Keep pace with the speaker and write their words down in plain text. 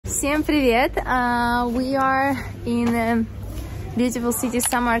Всем привет! We are in beautiful city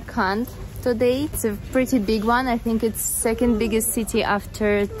Samarkand today. It's a pretty big one. I think it's second biggest city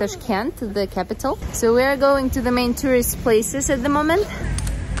after Tashkent, the capital. So we are going to the main tourist places at the moment.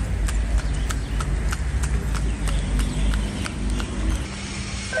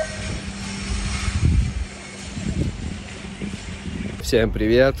 Всем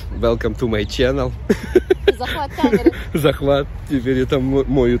привет! Welcome to my channel. Захват камеры. Захват. Теперь это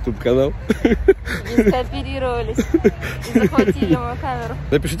мой YouTube канал. И скооперировались. И захватили мою камеру.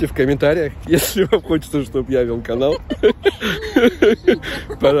 Напишите в комментариях, если вам хочется, чтобы я вел канал.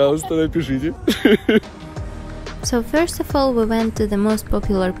 Пожалуйста, напишите. So first of all, we went to the most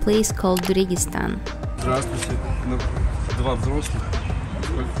popular place called Registan. Здравствуйте. Ну, два взрослых.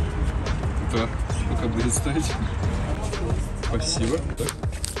 Да, сколько будет стоить? Спасибо.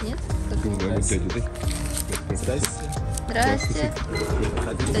 Нет? Здрасте. Здрасте.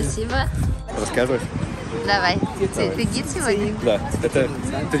 Спасибо. Рассказывай. Давай. Ты гид сегодня? Да. Это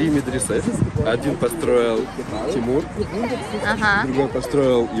 3 медресе. Один построил Тимур, другой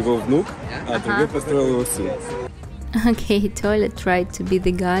построил его внук, а другой построил его сын. Okay, Toilet tried to be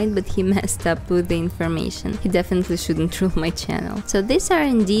the guide, but he messed up with the information. He definitely shouldn't rule my channel. So these are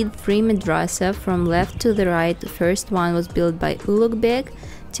indeed 3 madrasa from left to the right. The first one was built by Ulugh Beg,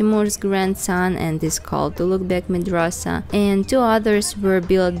 Timur's grandson, and is called Ulugh Beg Madrasa, and 2 others were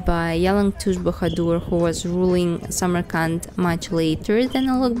built by Yalangtush Bahadur, who was ruling Samarkand much later than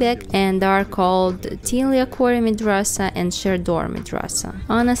Ulugh Beg, and are called Tilia Kore Madrasa and Sherdor Madrasa.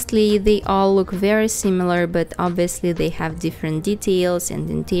 Honestly, they all look very similar, but obviously they have different details and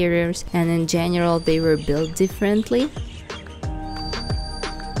interiors, and in general they were built differently.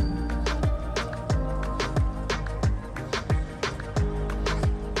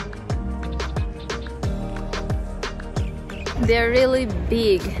 They're really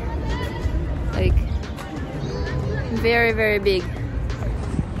big, like very, very big.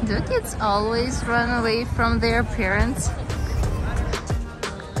 Do kids always run away from their parents?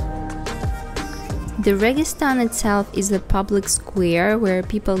 The Registan itself is a public square where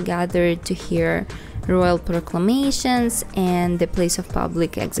people gather to hear royal proclamations and the place of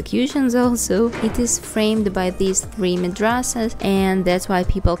public executions also. It is framed by these 3 madrasas, and that's why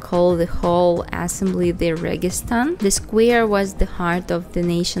people call the whole assembly the Registan. The square was the heart of the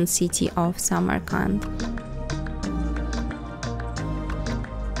nation city of Samarkand.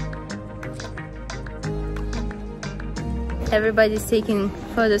 Everybody's taking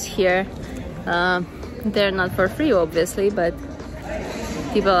photos here. They're not for free obviously, but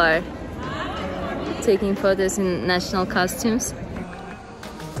people are taking photos in national costumes.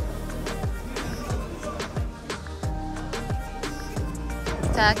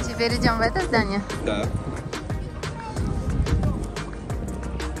 Так, теперь идем в это здание? Да.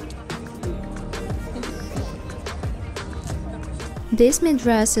 These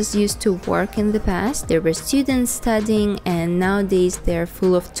madrasas used to work in the past. There were students studying, and nowadays they're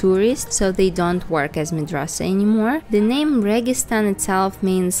full of tourists, so they don't work as madrasa anymore. The name Registan itself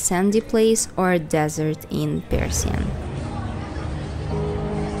means sandy place or desert in Persian.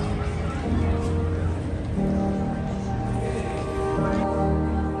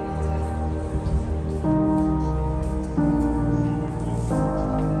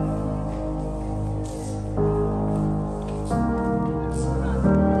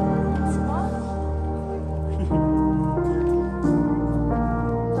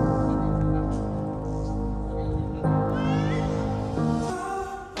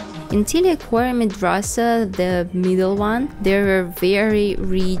 In Tilia Kore Madrasa, the middle one, there were very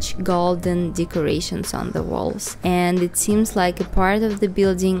rich golden decorations on the walls, and it seems like a part of the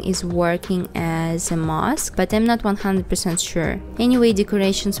building is working as a mosque, but I'm not 100% sure. Anyway,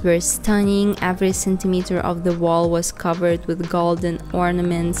 decorations were stunning. Every centimeter of the wall was covered with golden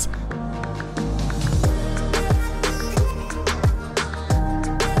ornaments.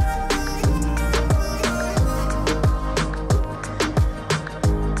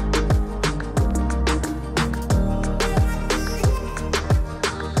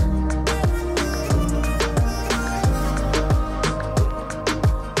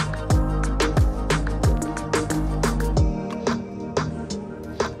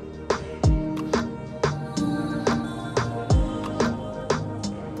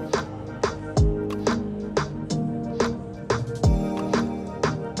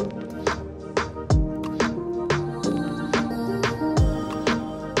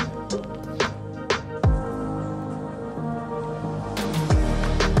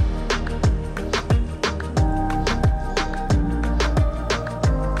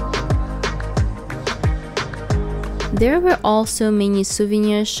 There were also many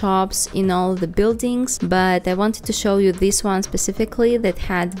souvenir shops in all the buildings, but I wanted to show you this one specifically that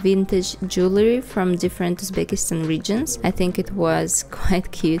had vintage jewelry from different Uzbekistan regions. I think it was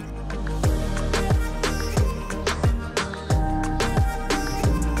quite cute.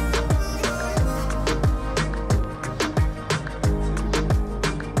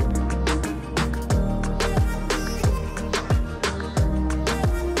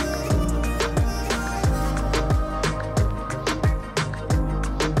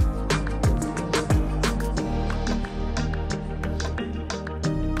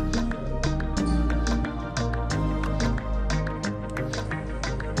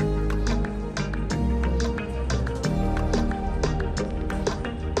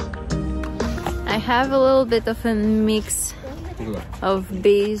 I have a little bit of a mix of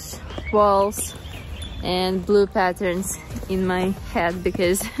beige walls and blue patterns in my head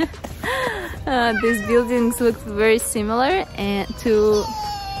because these buildings look very similar and to...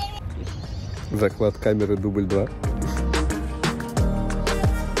 Захват камеры дубль 2.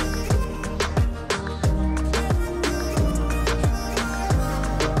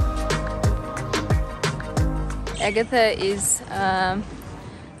 Agatha is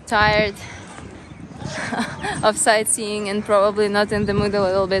tired of sightseeing and probably not in the mood a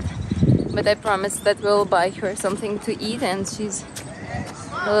little bit, but I promised that we'll buy her something to eat and she's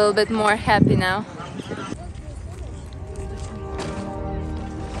a little bit more happy now.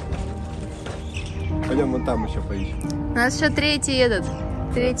 Пойдем вон там еще поищем. У нас еще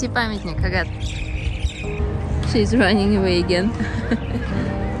третий памятник, Агат. She's running away again.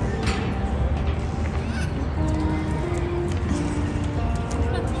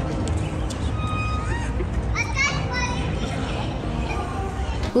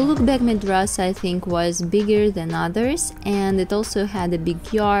 Ulugh Beg Madrasa, I think, was bigger than others, and it also had a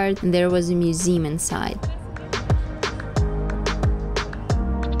big yard, and there was a museum inside.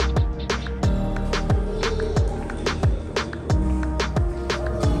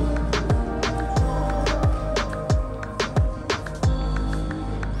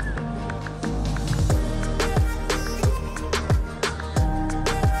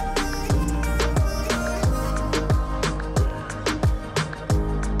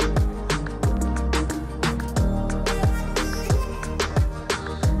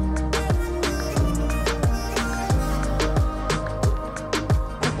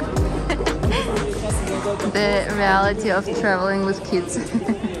 The reality of traveling with kids.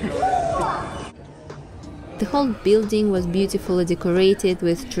 The whole building was beautifully decorated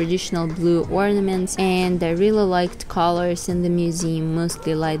with traditional blue ornaments, and I really liked colors in the museum,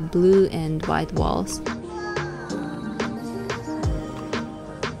 mostly light blue and white walls.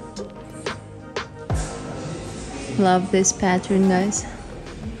 Love this pattern, guys.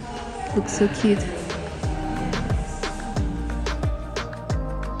 Looks so cute.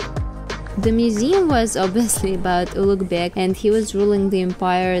 The museum was obviously about Ulugh Beg, and he was ruling the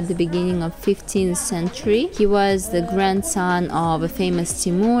empire at the beginning of 15th century. He was the grandson of a famous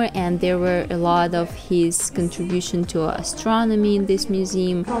Timur, and there were a lot of his contribution to astronomy in this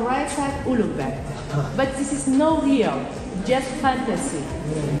museum. On right side, Ulugh Beg, but this is no real, just fantasy.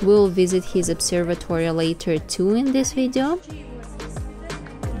 We'll visit his observatory later too in this video.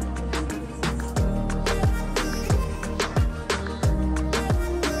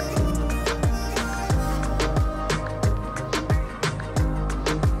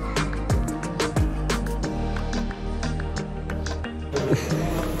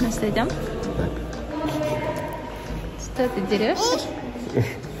 Идем? Что ты дерешься?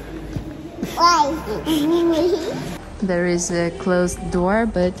 There is a closed door,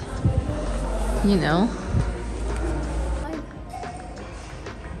 but you know.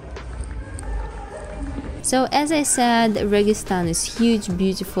 So as I said, Registan is huge,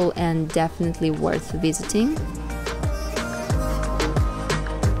 beautiful, and definitely worth visiting.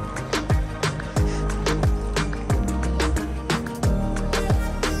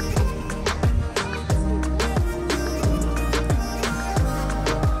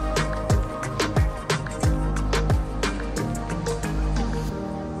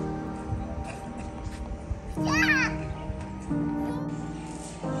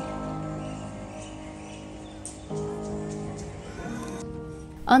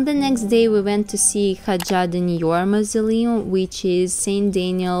 On the next day, we went to see Khoja Doniyor Mausoleum, which is Saint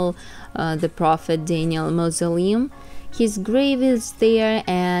Daniel, the Prophet Daniel Mausoleum. His grave is there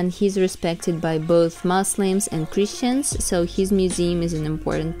and he's respected by both Muslims and Christians, so his museum is an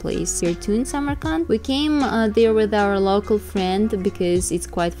important place here too in Samarkand. We came there with our local friend because it's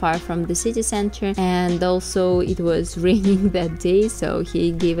quite far from the city center, and also it was raining that day, so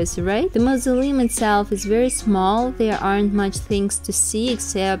he gave us a ride. The mausoleum itself is very small, there aren't much things to see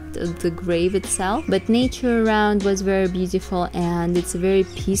except the grave itself, but nature around was very beautiful and it's a very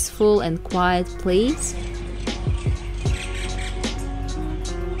peaceful and quiet place.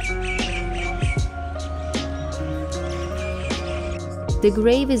 The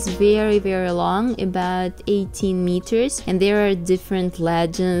grave is very long, about 18 meters, and there are different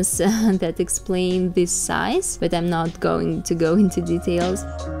legends that explain this size, but I'm not going to go into details.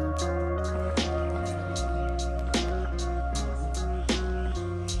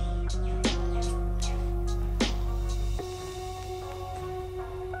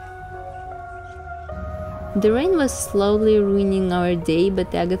 The rain was slowly ruining our day,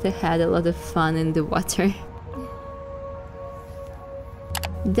 but Agatha had a lot of fun in the water.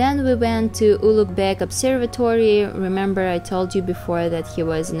 Then we went to Ulugh Beg Observatory. Remember, I told you before that he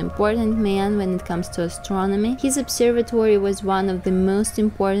was an important man when it comes to astronomy. His observatory was one of the most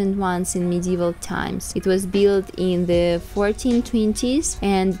important ones in medieval times. It was built in the 1420s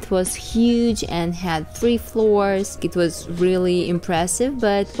and it was huge and had 3 floors. It was really impressive,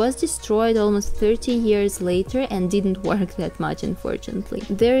 but was destroyed almost 30 years later and didn't work that much, unfortunately.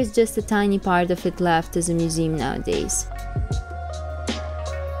 There is just a tiny part of it left as a museum nowadays.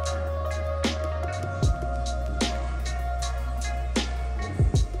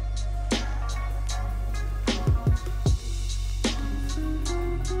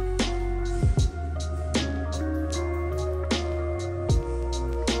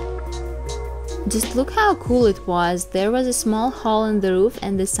 Just look how cool it was. There was a small hole in the roof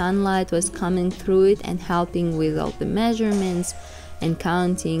and the sunlight was coming through it and helping with all the measurements and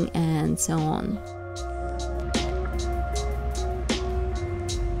counting and so on.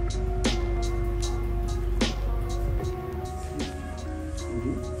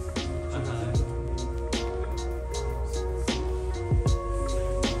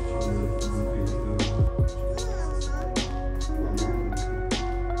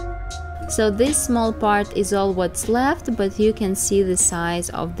 So this small part is all what's left, but you can see the size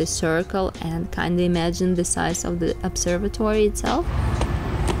of the circle and kind of imagine the size of the observatory itself.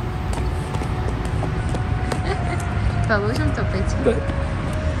 Положим топать.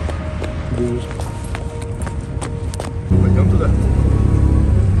 Пойдем туда.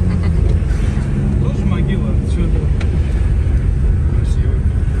 Тоже могила.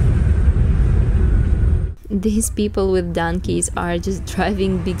 These people with donkeys are just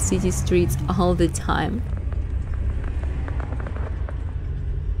driving big city streets all the time.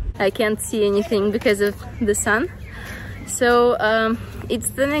 I can't see anything because of the sun. So it's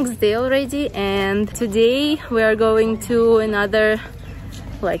the next day already, and today we are going to another,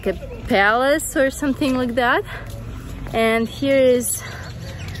 like a palace or something like that. And here is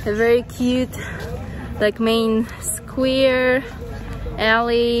a very cute, like, main square,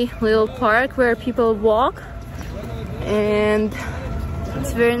 alley, little park where people walk, and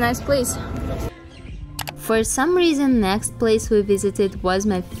it's a very nice place. For some reason, next place we visited was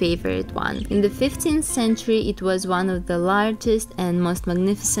my favorite one. In the 15th century, it was one of the largest and most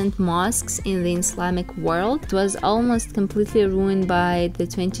magnificent mosques in the Islamic world. It was almost completely ruined by the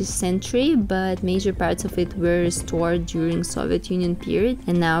 20th century, but major parts of it were restored during Soviet Union period,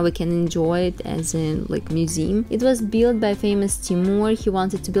 and now we can enjoy it as a museum. It was built by famous Timur. He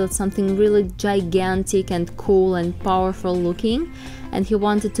wanted to build something really gigantic and cool and powerful looking, and he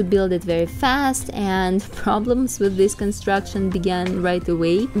wanted to build it very fast, and problems with this construction began right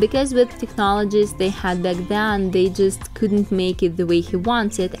away, because with technologies they had back then, they just couldn't make it the way he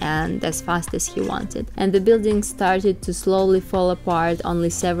wanted and as fast as he wanted. And the building started to slowly fall apart only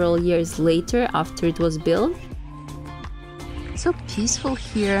several years later after it was built. So peaceful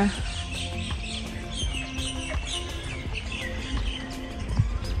here.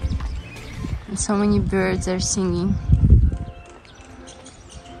 And so many birds are singing.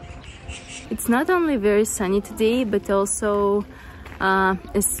 It's not only very sunny today, but also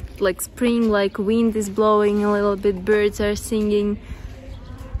it's like spring, like wind is blowing a little bit, birds are singing.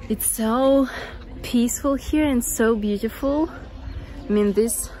 It's so peaceful here and so beautiful. I mean,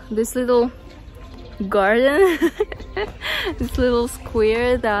 this little garden, this little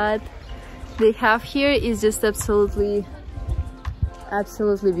square that they have here is just absolutely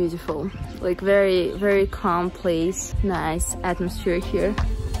beautiful. Like very calm place, nice atmosphere here.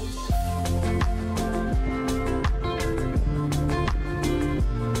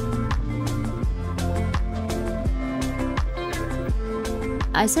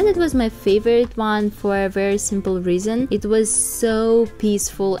 I said it was my favorite one for a very simple reason. It was so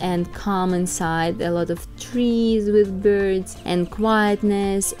peaceful and calm inside, a lot of trees with birds and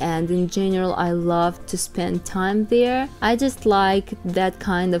quietness, and in general I loved to spend time there. I just like that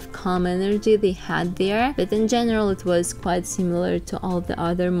kind of calm energy they had there, but in general it was quite similar to all the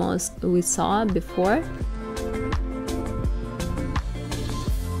other mosques we saw before.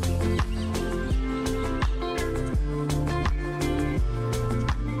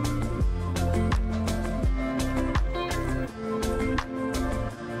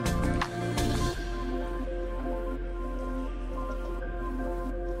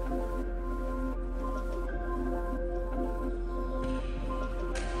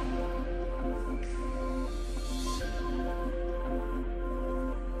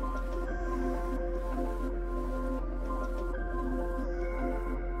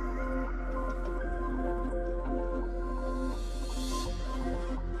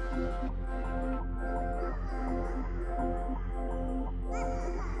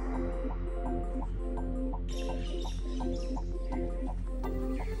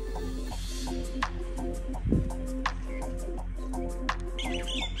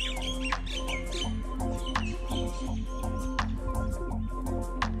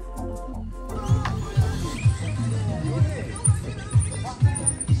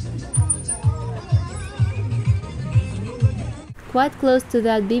 Quite close to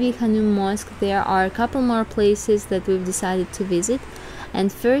that Bibi-Khanym Mosque there are a couple more places that we've decided to visit, and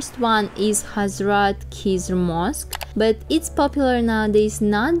first one is Hazrat Khizr Mosque, but it's popular nowadays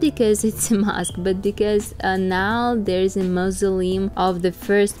not because it's a mosque, but because now there is a mausoleum of the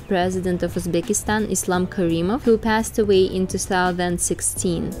first president of Uzbekistan, Islam Karimov, who passed away in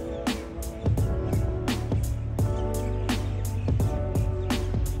 2016.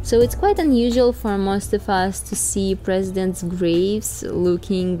 So it's quite unusual for most of us to see presidents' graves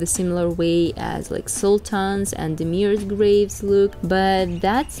looking the similar way as like sultans and emirs' graves look, but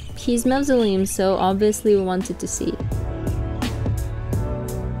that's his mausoleum, so obviously we wanted to see it.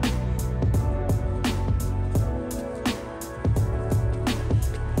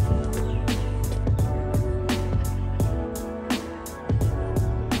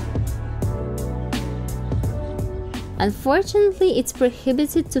 Unfortunately, it's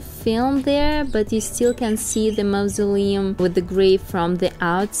prohibited to film there, but you still can see the mausoleum with the grave from the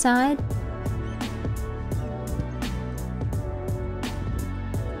outside.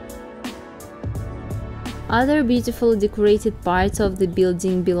 Other beautifully decorated parts of the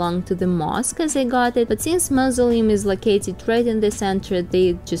building belong to the mosque as I got it, but since mausoleum is located right in the center,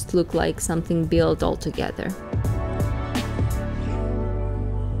 they just look like something built all together.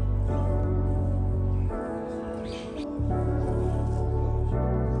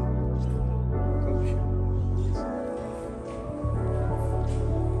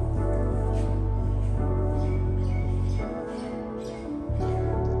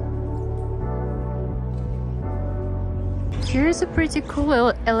 Here's a pretty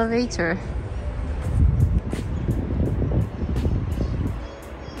cool elevator.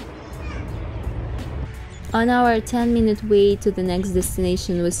 On our 10-minute way to the next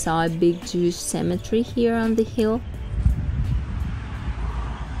destination, we saw a big Jewish cemetery here on the hill.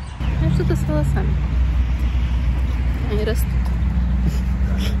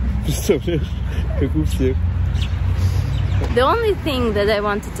 The only thing that I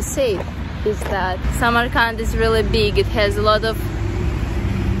wanted to say is that Samarkand is really big. It has a lot of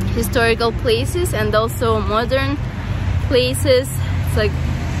historical places and also modern places. It's like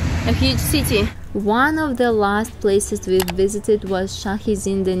a huge city. One of the last places we visited was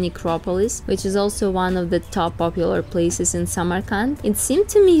Shah-i-Zinda Necropolis, which is also one of the top popular places in Samarkand. It seemed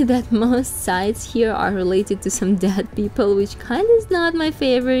to me that most sites here are related to some dead people, which kind of is not my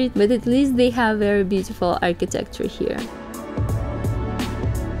favorite, but at least they have very beautiful architecture here.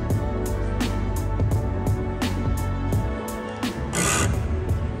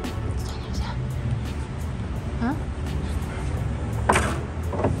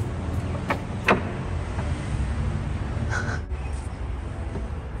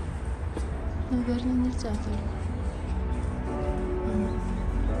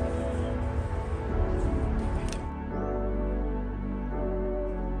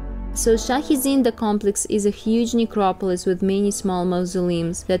 So Shah-i-Zinda complex is a huge necropolis with many small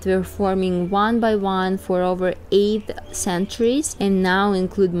mausoleums that were forming one by one for over 8 centuries and now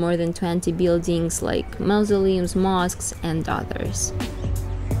include more than 20 buildings like mausoleums, mosques and others.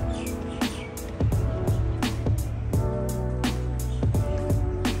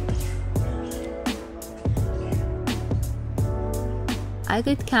 I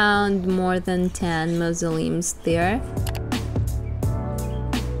could count more than 10 mausoleums there.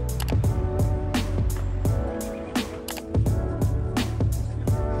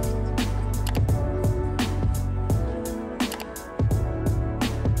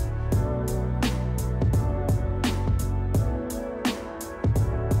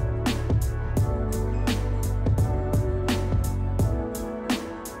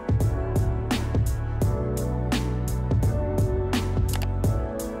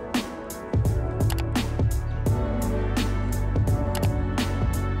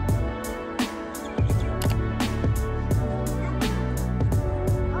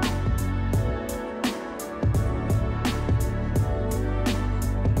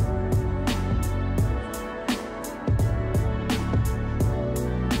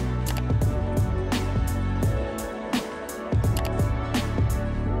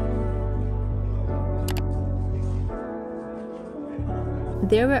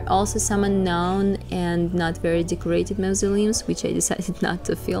 there were also some unknown and not very decorated mausoleums, which I decided not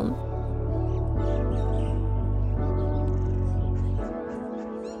to film.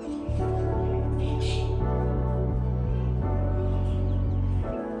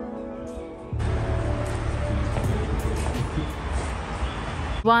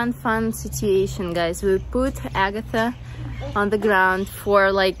 One fun situation, guys. We put Agatha on the ground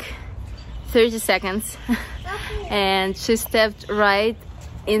for like 30 seconds and she stepped right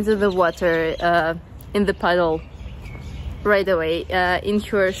into the water, in the puddle right away, in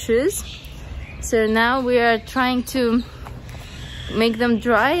her shoes. So now we are trying to make them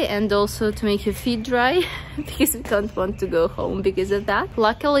dry and also to make her feet dry because we don't want to go home because of that.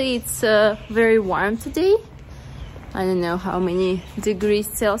 Luckily it's very warm today. I don't know how many degrees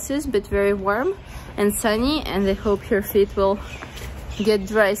Celsius, but very warm and sunny, and I hope her feet will get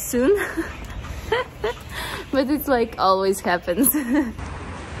dry soon. But it's like always happens.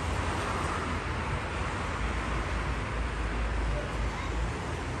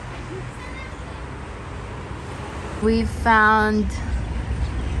 We found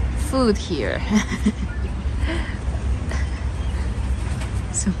food here.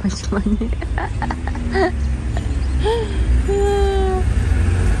 So much money.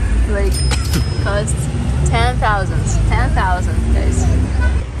 Like cost 10,000 guys.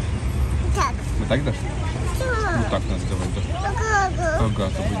 Вот так дашь? Ну так надо давать, да. Ага,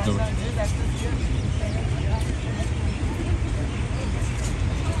 то будет давать.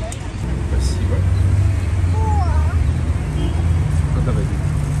 Спасибо. Ну давай.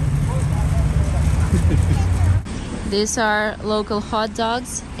 These are local hot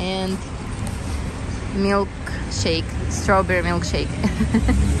dogs and milkshake, strawberry milkshake.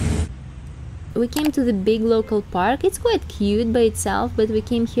 We came to the big local park. It's quite cute by itself, but we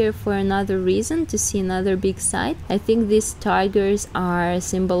came here for another reason, to see another big sight. I think these tigers are a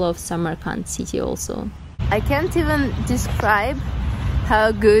symbol of Samarkand city also. I can't even describe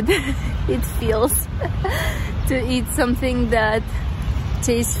how good it feels to eat something that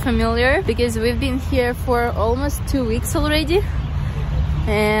tastes familiar, because we've been here for almost 2 weeks already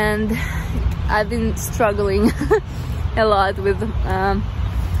and I've been struggling a lot with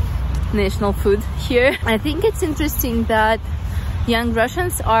national food here. I think it's interesting that young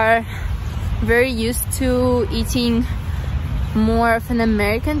Russians are very used to eating more of an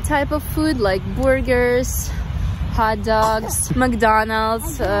American type of food, like burgers, hot dogs,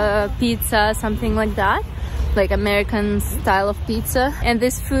 McDonald's, pizza, something like that, like American style of pizza. And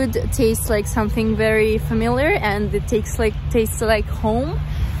this food tastes like something very familiar and it tastes like home.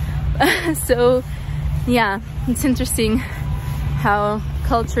 So yeah, it's interesting how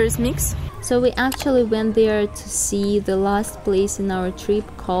cultures mix. So we actually went there to see the last place in our trip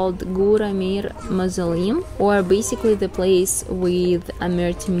called Gur-e-Amir Mausoleum, or basically the place with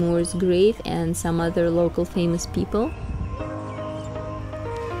Amir Timur's grave and some other local famous people.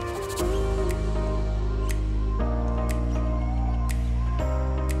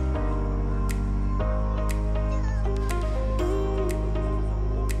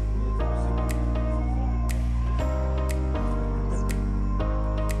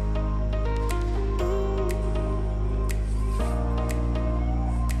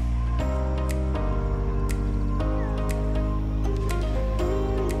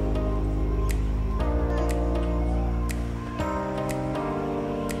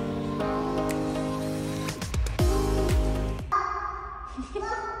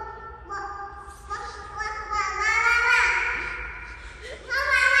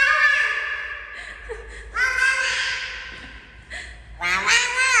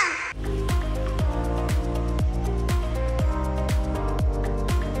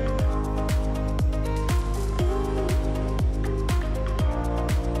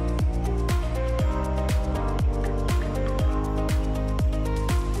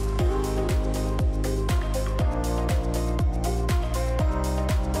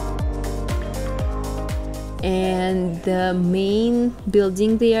 And the main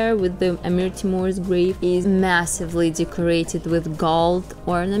building there with the Amir Timur's grave is massively decorated with gold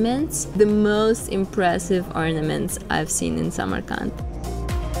ornaments, the most impressive ornaments I've seen in Samarkand.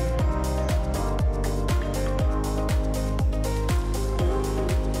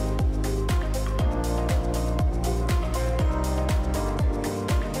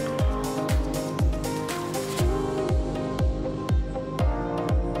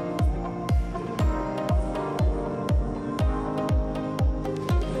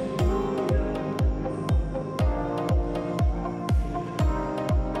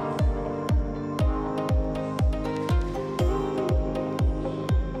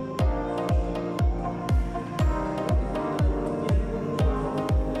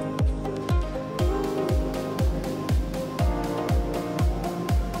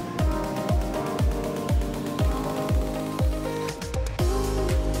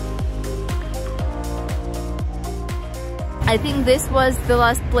 I think this was the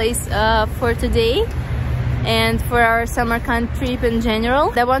last place for today and for our Samarkand trip in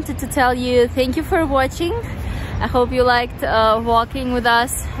general. I wanted to tell you thank you for watching. I hope you liked walking with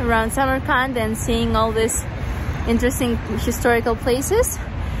us around Samarkand and seeing all these interesting historical places.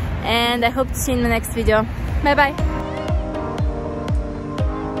 And I hope to see you in the next video. Bye bye.